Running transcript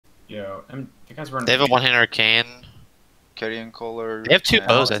Yo, you guys were. They have a one-hand arcane. Carrion Caller. They have two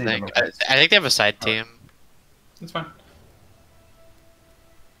bows, I see think. them. I think they have a side team. It's fine.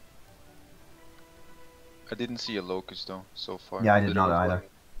 I didn't see a Locust though so far. Yeah, I did not either.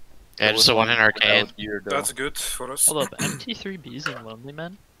 Yeah, just a one-hand arcane. That's good for us. Hold up, MT3B's in Lonely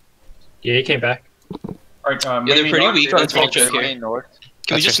Man? Yeah, he came back. Alright, Yeah, they're pretty north, weak north, on small north, choke north. here. North.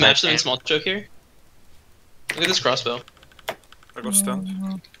 Can we That's just your smash them in side small choke here? Look at this crossbow. I got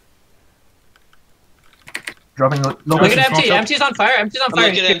stunned. Dropping Look Locust. at MT. MT's on fire. MT's on I'm fire.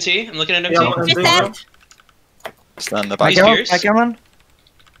 looking at MT. I'm looking at Yeah, MT. MT, bro. Stand the My back. He's camera, pierced. my camera.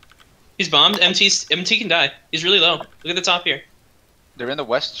 He's bombed. MT can die. He's really low. Look at the top here. They're in the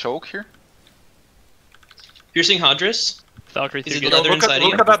west choke here. Piercing Hadris. Valkyrie Is 3 it the leather Look inside at, you?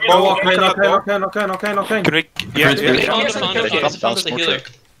 look at that bow. Look Okay, at that bow. okay. Can we? Yeah, Hey, yeah. Fawn, Pierce Fawn, him, okay, pierce Fawn is a healer.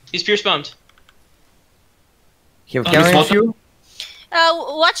 He's pierce bombed. He'll Oh, carry small you.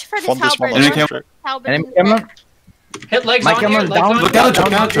 Watch for this From this one, halberd. enemy Halberd Enemy in the camera. back. Hit legs My on here. camera's Legs down. on. Look Down, down,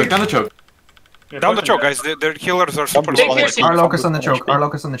 down, down the choke. Down the choke, guys. Their healers are super Big low. piercing. Our Locust on the choke. Our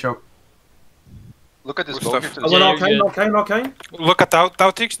Locust on the choke. Look at this Good bow stuff. here to Oh, the well, side. okay. Look at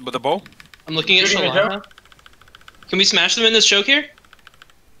Tautix with the bow. I'm looking at Shooting at Shalana. Can we smash them in this choke here?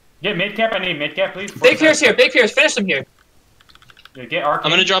 Get mid cap, I need mid cap, please. Big Pierce here. Big Pierce. Finish him here. Yeah, get arcane.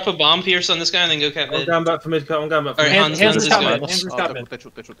 I'm gonna drop a bomb pierce on this guy and then go cat mid. back for mid. I'm going back for mid. Hans Hands is is cut good. mid. Hands is cut mid.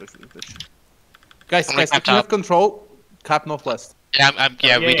 Guys, I'm gonna if cap you have top. control, cap northwest.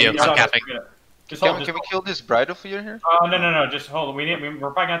 Yeah, we do. I'm capping. Just hold, Can we kill this Bridal Fear here? no, just hold. We're probably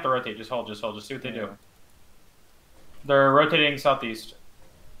gonna have to rotate. Just hold, just see what they do. They're rotating southeast.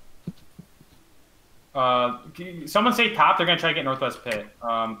 Someone say top, they're gonna try to get northwest pit.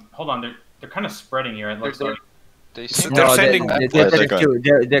 Hold on, they're kind of spreading here, it looks They're- like. They seem They're No, sending-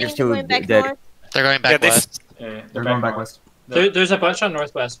 there's two Going back dead. north. They're going back Yeah, west. Yeah, They're going back north. west. There's a bunch on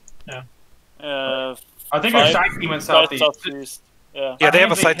northwest. I think their side team went southeast. Yeah, they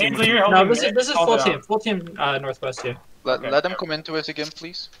have a side team. Hainsley, you're No, holding this mid. is Hold full it team. out. Full team northwest here. Let them come into us again,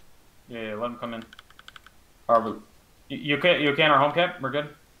 please. Yeah, let them come in. You can our home cap? We're good?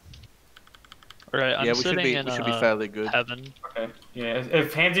 Alright, I'm Yeah, we should sitting be in fairly good. heaven. Okay. Yeah,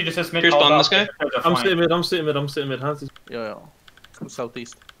 if Hansy just says mid, Here's call it bomb out, this guy. they're fine. I'm sitting mid. Hands is. Yeah. Go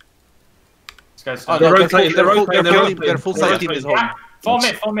southeast. This guy's Oh, stunned. their full side team is home.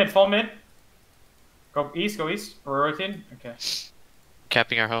 Yeah, full mid. Go east. We're rotating. Okay.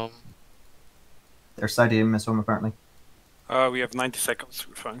 Capping our home. Their side team is home apparently. We have 90 seconds.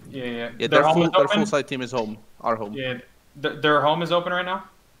 We're fine. Yeah. Yeah, Their home is their open? full side team is home. Our home. Yeah. Their home is open right now?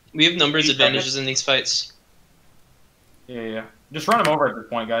 We have numbers advantages in these fights. Yeah. Just run them over at this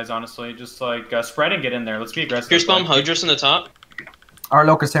point, guys, honestly. Just like spread and get in there. Let's be aggressive. Pierce bomb Like, Hadris on the top. Our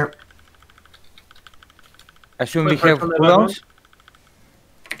Locust here. Assume we have cooldowns.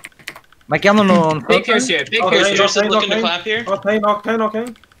 My camera on Big Pierce here. Big Pierce here. Hadris is looking to clap here. Okay.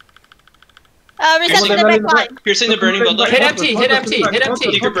 Resetting the back line. Piercing the burning bloodline. Hit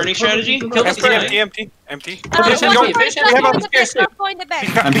empty. Secret burning strategy. Kill this guy. Empty. Finish Go empty. Finish empty. Pierce here. Go in the back.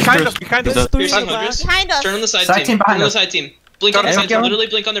 Behind us. Piercing Hadris. Behind us. Turn on the Side side team team. behind Turn on the us. side team. Blink on the Hey, side team. Kevin. Literally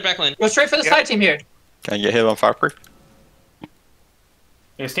blink on their backline. Go straight for the side team here. Can you get hit on fireproof?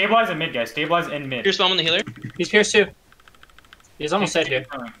 Yeah, stabilize in mid, guys. Stabilize in mid. Pierce bomb on the healer. He's Pierce too. He's almost dead here.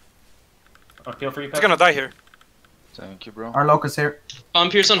 Feel free. He's gonna die here. Thank you, bro. Our Locust here. Bomb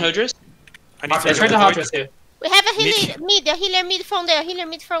Pierce on Hadris. I need Yeah, turn to Hadris here. We have a healer mid from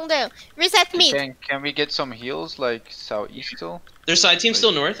there. Reset mid. Can we get some heals like southeast still? Their side team's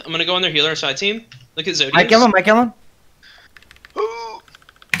still north. I'm gonna go on their healer side team. Look at Zodiac. My camera.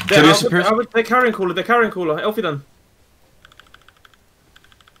 They're carrying cooler. Elfie done.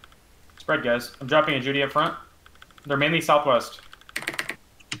 Spread, guys. I'm dropping a Judy up front. They're mainly southwest.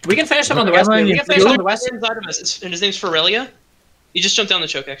 We can finish him on the west. We can finish him on the west. Inside of us. And his name's Ferelia. He just jumped down the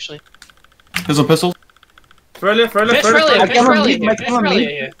choke, actually. Pistol. Finish Relia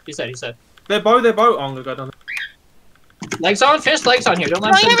here. He said. They're both on. Go down. Legs on. Finish legs on here. Don't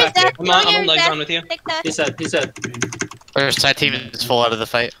let him Going sit back with here. that. I'm on legs on with you. Take that. He said. Our side team is full out of the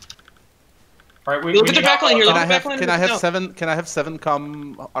fight. Alright, Look at the backline here. Look Can I at the have backline. can I have seven? Can I have 7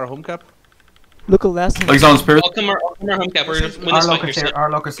 come our home cap? Look at last Legs on spirit. I'll come our home cap. We're gonna win Our this fight Locust here. here. Our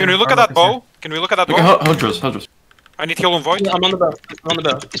Locust Can here. we look Our at that Locust here. bow? Can we look at that Look bow? at Hudras. I need heal on void. Yeah, I'm on the bow. I'm on the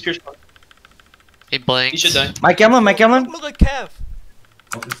bow. He's Pierce bomb. He blinks. He should die. My camera. Look at Kev.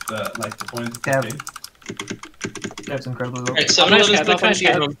 That's incredibly low. Alright, Oh, nice 7-11's guy, quick nice finish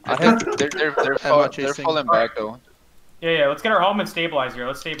guy. home. I have They're chasing. falling back though. Yeah, let's get our home and stabilize here.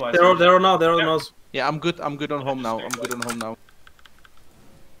 Let's stabilize. They're on us. Yeah, I'm good on home now.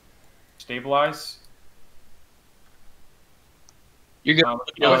 Stabilize. You're good.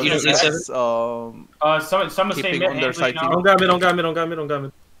 You don't need 7. Some stay keeping mid. on their Ainsley side now. team. On guy mid, on guy mid, on guy mid, on guy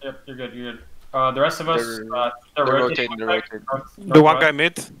mid. Yep, you're good. You're good. The rest of us, They're rotating, they're back rotating. The one guy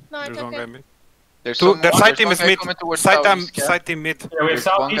mid. No, it's There's one okay. guy mid. There's Their side there's team one is guy mid. coming towards Side southeast, yeah. team mid. Yeah, we have There's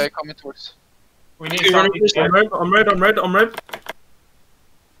one southeast. guy coming towards. We need You run southeast. I'm red, I'm red, I'm red, I'm red. Push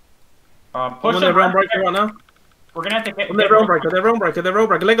I'm on them their realm right. breaker right now. We're gonna have to get. On their realm breaker, their realm breaker, their realm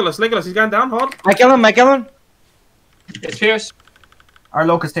breaker. Legolas, he's going down hard. My Kellen. It's Pierce. Our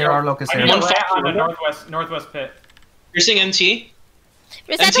locust here, our locust I here. need a One rat on the fall. northwest pit. You're seeing MT.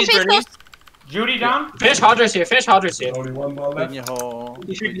 Reset MT's to burning. face. Judy down. Finish Hodgers here. Finish Hodgers here.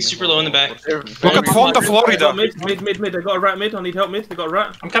 Vinho, He's super low in the back. They're Look at very Fonda, much- They got Florida. mid. They got a rat mid. I need help mid. They got a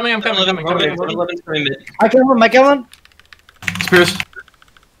rat. I'm coming. 11's coming mid. My Kellen. Spears.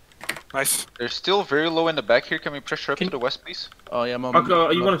 Nice. They're still very low in the back here. Can we pressure up to the west, please? Oh yeah, mom.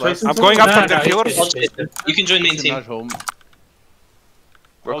 Okay, you wanna chase him? I'm going after their No, healers. You can join main team. Home.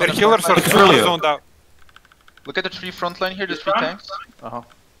 Work Their on the healers front are line. still earlier. zoned out. Look at the 3 front line here, the 3 tanks.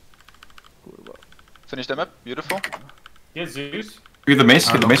 Finish them up. Beautiful. Get Zeus. Be the mace.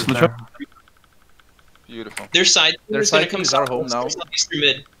 Our Get the mace locust on the trip. there. Beautiful. Their side team Their is gonna side come teams are south. home now. Southeast through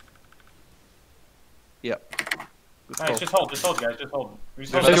mid. Nice, just hold, guys, just hold. We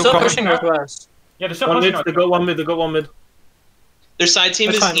They're They're still still coming. pushing northwest. Yeah, they're still One pushing. mid. They got one mid. They got one mid. Their side team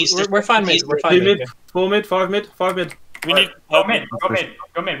That's is fine. east. We're fine mid. East. We're fine 2 mid. mid. 4 mid. 5 mid. 5 mid. We need go mid.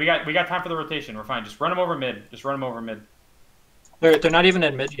 Go mid. We got time for the rotation. We're fine. Just run them over mid. They're not even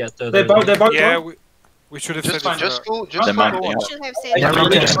in mid yet. They're both Yeah, gone. we should have Just said just it. go, just They're go marking on. out. Should have They're saved.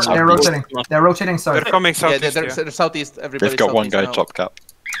 rotating. They're rotating They're south. coming Yeah, southeast. they're, Yeah. they're southeast. Everybody. They've got one guy now. top cap.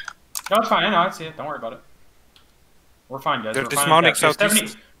 No, it's fine. I know. I see it. Don't worry about it. We're fine, guys. They're We're dismounting fine. There's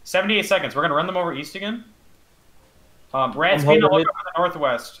southeast. 78 seconds. We're gonna run them over east again. Rad's I'm being holding all mid. over the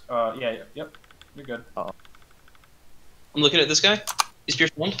northwest. Yep. You're good. I'm looking at this guy. He's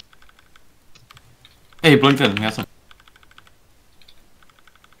Pierce 1. Hey, Bloomington. Yes.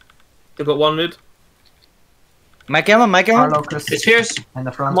 They got one mid. My Kellen. Oh. Our locust It's Pierce. in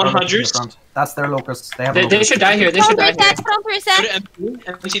the front. 100s. That's their locust. They have. They locust. should die here. They should die here. Reset, front Go reset. to MT.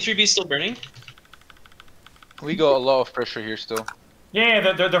 MT3B is still burning. We got a lot of pressure here still.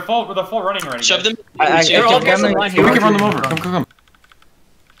 Yeah, they're full running already. Shove guys. them. They're all against the line We here. can run them over. Come.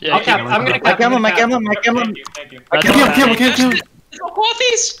 Yeah, I'll cap. I'm gonna cap. My Kellen. Thank you. Kill.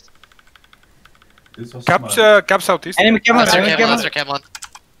 Coffees! Cap southeast. Enemy Kellen. Monster cam one.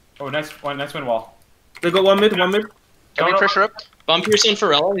 Oh, nice win wall. They got one mid. One mid. Can we pressure up? Bomb Pierce on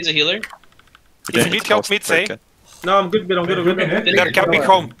Pharrell. He's a healer. If you need help, mid say. No, I'm good. I'm good. They're capping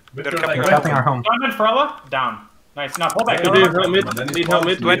home. They're They're capping home. capping our home. Diamond Farella down. Nice. Now pull back. Need help mid. Need help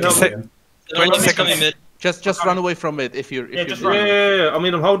mid. 20 seconds. 20 He's seconds. coming mid. Just run away from it if you're. Yeah, If just you're run. Yeah. I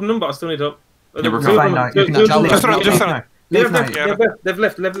mean, I'm holding them, but I still need help. Yeah, we're You're fine now. You can just Just run. leave now. They've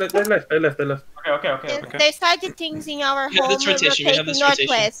left. They left. Okay. They started things in our We have home. this rotation, we have Rotating this rotation.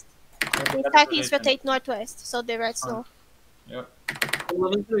 northwest. The Takis rotate northwest, so they're right slow.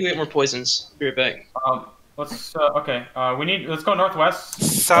 11's gonna get more poisons. Be right back. Let's let's go northwest.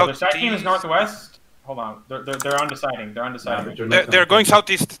 South. The side team is northwest. Hold on. They're undeciding. They're going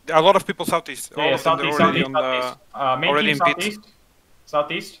southeast. A lot of people southeast. All Yeah, of them southeast, are already southeast. on the. Main already team in pit.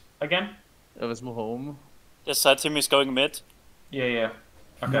 southeast again. Let's move home. The side team is going mid. Yeah.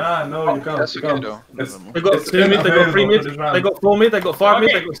 Okay. No, you can't. That's okay though. They got 2 mid. They got 3 mid. They got 4 mid. They got 5 mid.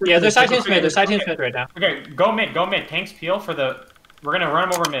 They got 6 Yeah, mid. their side team's mid. Their side team's mid right now. Okay, go mid. Tanks peel for the. We're gonna run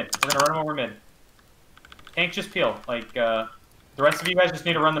them over mid. Tanks just peel. Like the rest of you guys just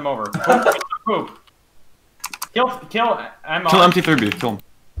need to run them over. Poop. Kill. I'm Kill MT3B. Kill him.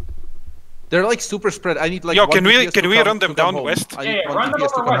 They're like super spread. I need like. Yo, one can we DPS to run come- them to come down home. west? I Yeah, need one run them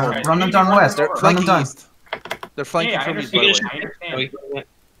DPS to over come west, home. guys. Run them You down need to west. run They're them over. Run them flanking down. east. They're flanking Yeah, I from east, understand. by the way. I understand.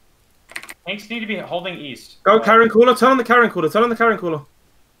 Tanks need to be holding east. Go carrying cooler. Turn on the carrying cooler. They're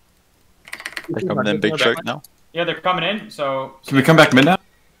coming in big choke now. Yeah, they're coming in. So Can we come back mid now?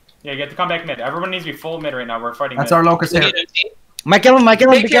 yeah, you get to come back mid. Everyone needs to be full mid right now. We're fighting. That's mid. our locust Look here. at MT. My Kellen. Big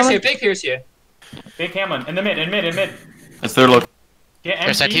Pierce here. Big Pierce here. Big Hamlin in the mid. That's their look. Get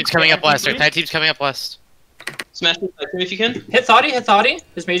Their side MT, team's coming get up west. Their MT3. side team's coming up west. Smash the side team if you can. Hit Thoughty.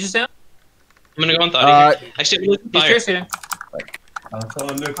 His mage is down. I'm gonna go on Thoughty. Actually, I'm looking He's fire. Pierce here.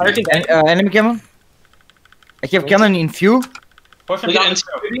 Fire can Enemy Kellen. I have Kellen in view. Push him Look at down.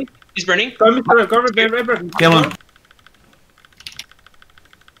 MT. He's burning. Go mid. Kill him.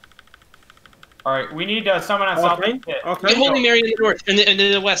 Alright, we need someone on south. Okay. Get Okay. Holy Mary in the north, in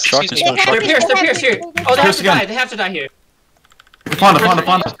the west. Shark Excuse is me. no shark. They're Pierce here. Oh, they have Pierce to again. die. They have to die here. Fonda.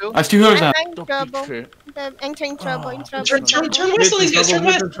 I have 2 healers now. I'm in trouble. I'm entering trouble. In trouble. Turn west on these guys. Turn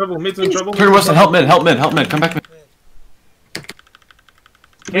west. Mid's in trouble. Turn west and help mid. Come back mid.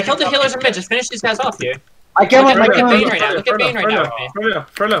 We killed the healers in mid. Just finish these guys off here. My Cameron, my Look at Bane Cameron. right now. Look at Bane right now. with me.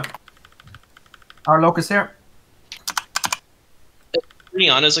 Frelo. Our locus here.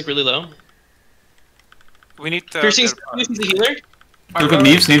 Rihanna's like really low. We need. Piercing's the healer. Look at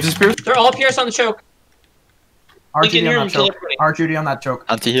Neves. Neves is Spears. They're all pierced on the choke. Our Link in Judy here on and that kill choke. everybody. Our Judy on that choke.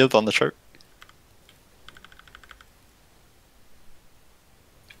 Anti-healed on the choke.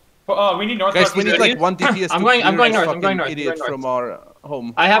 We need northwest. Guys, we need like one DPS. I'm to going clear north, this I'm going fucking north, I'm Idiot going from our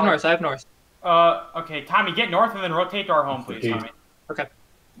home. I have north. Okay, Tommy, get north and then rotate to our home, please, Tommy.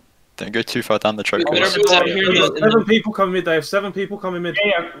 Don't go too far down the choke. Wait, everyone's out here in the- 7 people coming mid. They have 7 people coming mid.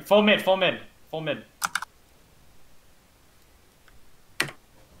 Yeah, full mid.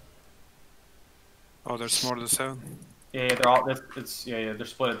 Oh, there's more than 7. Yeah, they're all. They're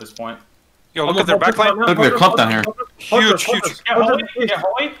split at this point. Yo, look at their backline. Look at their clump down here. Huge. Get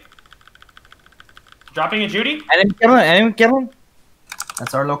holy. Dropping a Judy. Enemy Cameron.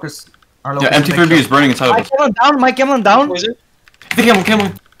 That's our locus. Our locus. Yeah, MT3B is burning inside of My us. Cameron down, my Cameron down. Who is it? The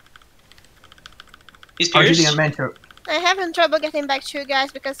Camel. He's Our Judy pierced. and main choke. I having trouble getting back to you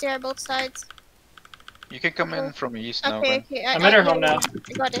guys because they are both sides. You can come in from east now. Okay, Gwen. okay. I'm at our home now.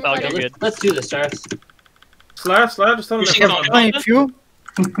 I got it. Oh, got you're it. good. Let's do this, Jarvis. Slayer, just tell me Piercing the on front. In few.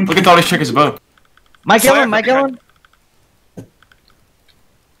 Look at Dolly's check his bow. My Cameron.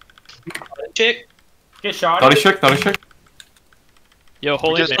 Chick. Get shot. Dolly's check. Yo,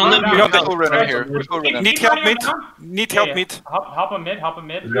 holy Just man. on them. You know, Go run in here. Go run in. Need help mid. Need help mid. Help him mid.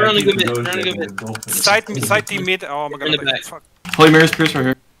 We're on a good mid. Side team mid. Oh my In the god. back. Fuck. Holy Mary's Spears right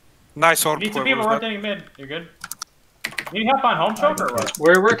here. Nice orb. You need 2 whoever people was that. rotating mid. You're good. Need help on home choke or what?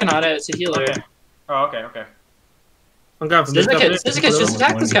 We're working on it. It's a healer. Okay. Oh, okay. I'm going for mid. Sizzicus, just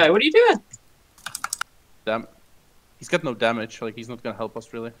attack this guy. What are you doing? Damn. He's got no damage. Like he's not gonna help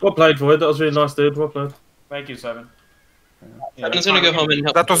us really. Well played, Void. That was really nice, dude. Well played. Thank you, Seven. Seven's gonna go home and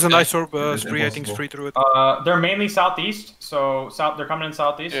help. That was a nice orb spree. I think spree through it. They're mainly southeast, so they're coming in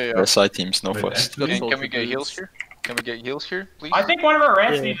southeast. Yeah. Our side team's northwest. Can we get heals here? Please? I think one of our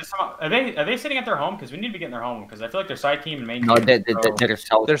rats need to. Are they sitting at their home? Because we need to be getting their home. Because I feel like their side team and main. No, team, they're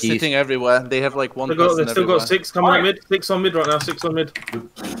south. They're sitting everywhere. They have like one They person still everywhere. got 6 coming at mid. 6 on mid right now. 6 on mid.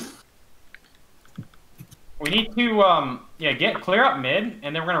 We need to clear up mid,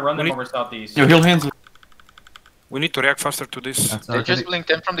 and then we're gonna run them over southeast. Yo, heal hands. We need to react faster to this. They just blinked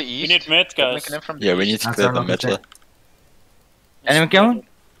in from the east. We need mid, guys. Yeah, we need to clear the mid. Enemy Cameron.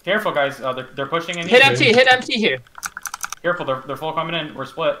 Careful, guys. They're pushing in. Hit empty here. Careful, they're full coming in. We're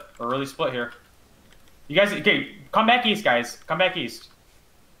split. We're really split here. You guys, okay, come back east, guys. Come back east.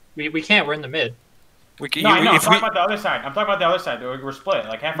 We can't. We're in the mid. No, I know. I'm talking about the other side. We're split.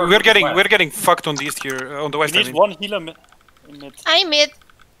 Like half. We're getting fucked on the east here, on the west. We need one healer mid. I'm mid.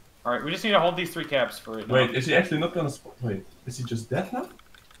 All right, we just need to hold these 3 caps for it. Wait, is he actually not gonna spot? Wait, is he just dead now?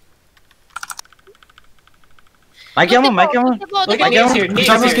 My Cameron. Look at Needs here. Needs.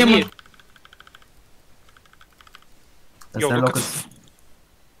 Yo, their look locus.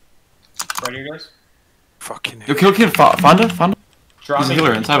 Ready, you guys? Fucking Yo, kill Fonda. He's a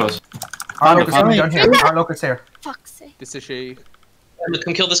healer inside of us. Our locus down here. Our locus here. Fuck's sake. This is she.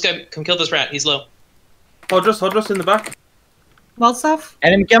 Come kill this guy. Come kill this rat. He's low. Hodros in the back. Well stuff.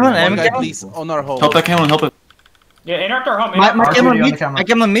 Enemy Cameron. One guy, please, on our home. Help that Cameron, help it. Yeah, interrupt our home. My Cameron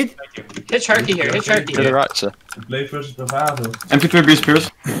mid. Hit Sharky here. To the right, sir. Blade versus Bravado. MP3B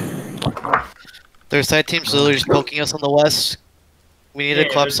Spears. Their side team's literally just poking us on the west. We need to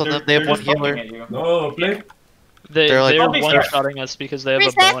collapse on them. They have 1 healer. No, Blade. They're They're one-shotting us because they have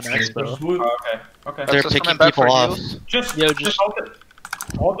a bow and expo. Okay. They're picking people off. Just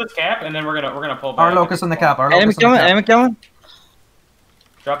hold this cap, and then we're gonna pull back. Our locus on the cap. Enemy Cameron.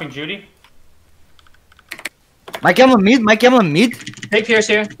 Dropping Judy. My Cameron mid. Take Pierce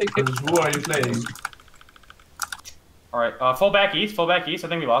here. Who are you playing? All right, full back east. I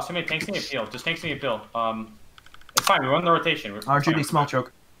think we lost him. Tanks need a peel. Just tanks need a peel. It's fine. We won the rotation. Our Judy small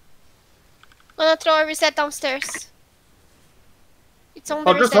choke. Gonna throw a reset downstairs. It's on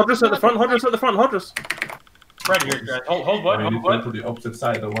the reset. Hodros at the front. Hodros. Spread here, guys. Hold wood. Oh, you need to go to the opposite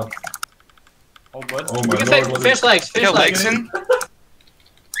side or what? Hold wood. Oh my We lord. can finish legs. Finish legs.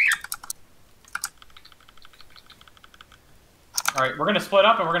 All right, we're gonna split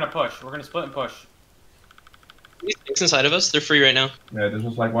up and we're gonna push. We're gonna split and push. These things inside of us. They're free right now. Yeah, this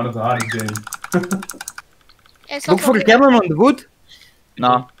was like one of the hardest games. Look for the Cameron on the wood.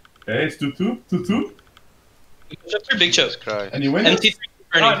 No. Okay, it's 2-2. 2-2. Push up your big choke. And you win it? MT3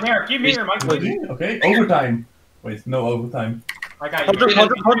 burning. Mayor, give me your mic, please. Okay, overtime. Wait, no overtime. I got you.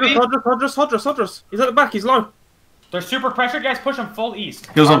 Hodros. He's at the back. He's low. They're super pressured, guys. Push them full east.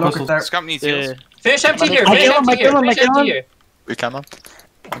 Heals on pistols. Scum needs heals. Finish empty here. My Cameron. We come up.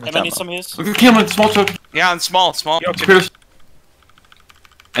 I need some heals. Look at Cameron, small choke. Yeah, and small. Spears.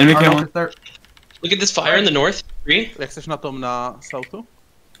 Enemy Our Cameron. locust there. Look at this fire in the north. 3. Jak chceš na tom na soutu?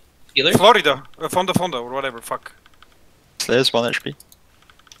 Healer. Florida. Fonda, or whatever, fuck. Slayer's 1 HP.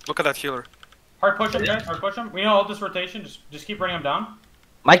 Look at that healer. Hard push him, guys. Hard push him. We know all this rotation. Just keep running him down.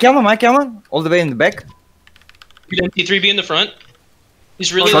 My Cameron, all the way in the back. T3 be in the front.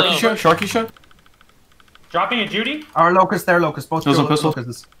 He's really Sharky low. shot. Sharky shot. Dropping a Judy. Our locust there, locust. Both Kills on pistol.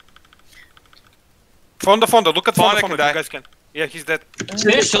 locusts. Fonda. Look at Fonda. You guys can. Yeah, he's dead.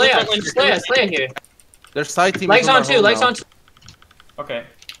 Slayer here. Their side team Legs is on our 2, home legs now. on 2. Okay.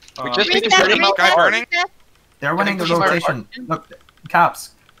 We just need to Reset, burn him out. reset, Guy burning. reset. They're running the push my rotation. Look,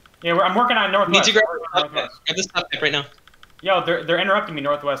 caps. Yeah, I'm working on Need northwest. to grab Northwest. this top pick right now. Yo, they're interrupting me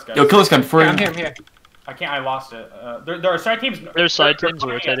northwest, guys. Yo, kill this guy before I'm here. I can't. I lost it. There are side teams. Their side they're teams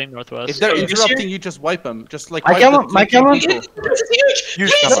flying it. rotating If northwest. they're Hey, interrupting you, just wipe them. Just like My wipe Cameron, the my two Cameron. people. This is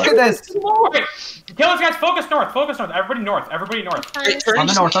huge! Look at this. Alright, kill those guys. Focus north. Focus north. Everybody north. Everybody north. On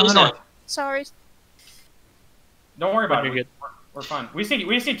the north, on the north. Sorry. Don't worry about You're it. We're fine. We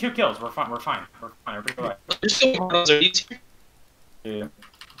see 2 kills. We're fine. Everybody go back. There's still more of these here. Yeah.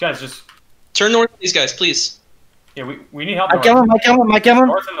 Guys, just Turn north, these guys, please. yeah. We need help. My Cameron.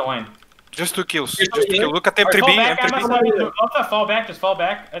 North in the lane. Just 2 kills. Here's Just 2 the kills. Look at Alright, M3B. fall back. M3B. Let's fall back. Just fall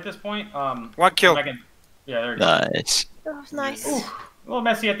back at this point. 1 kill. Yeah, there you go. Nice. Oh, nice. A little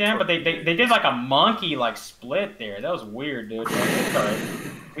messy at the end, but they did like a monkey like split there. That was weird, dude. It's alright.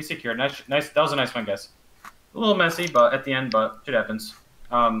 We secured. Nice. That was a nice one, guys. A little messy, but at the end, but shit happens.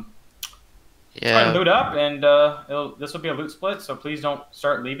 Try to Yeah. loot up, and this will be a loot split. So please don't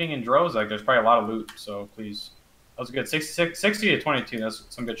start leaving in droves. Like there's probably a lot of loot. So please, that was good. 60 to 22. That's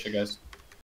some good shit, guys.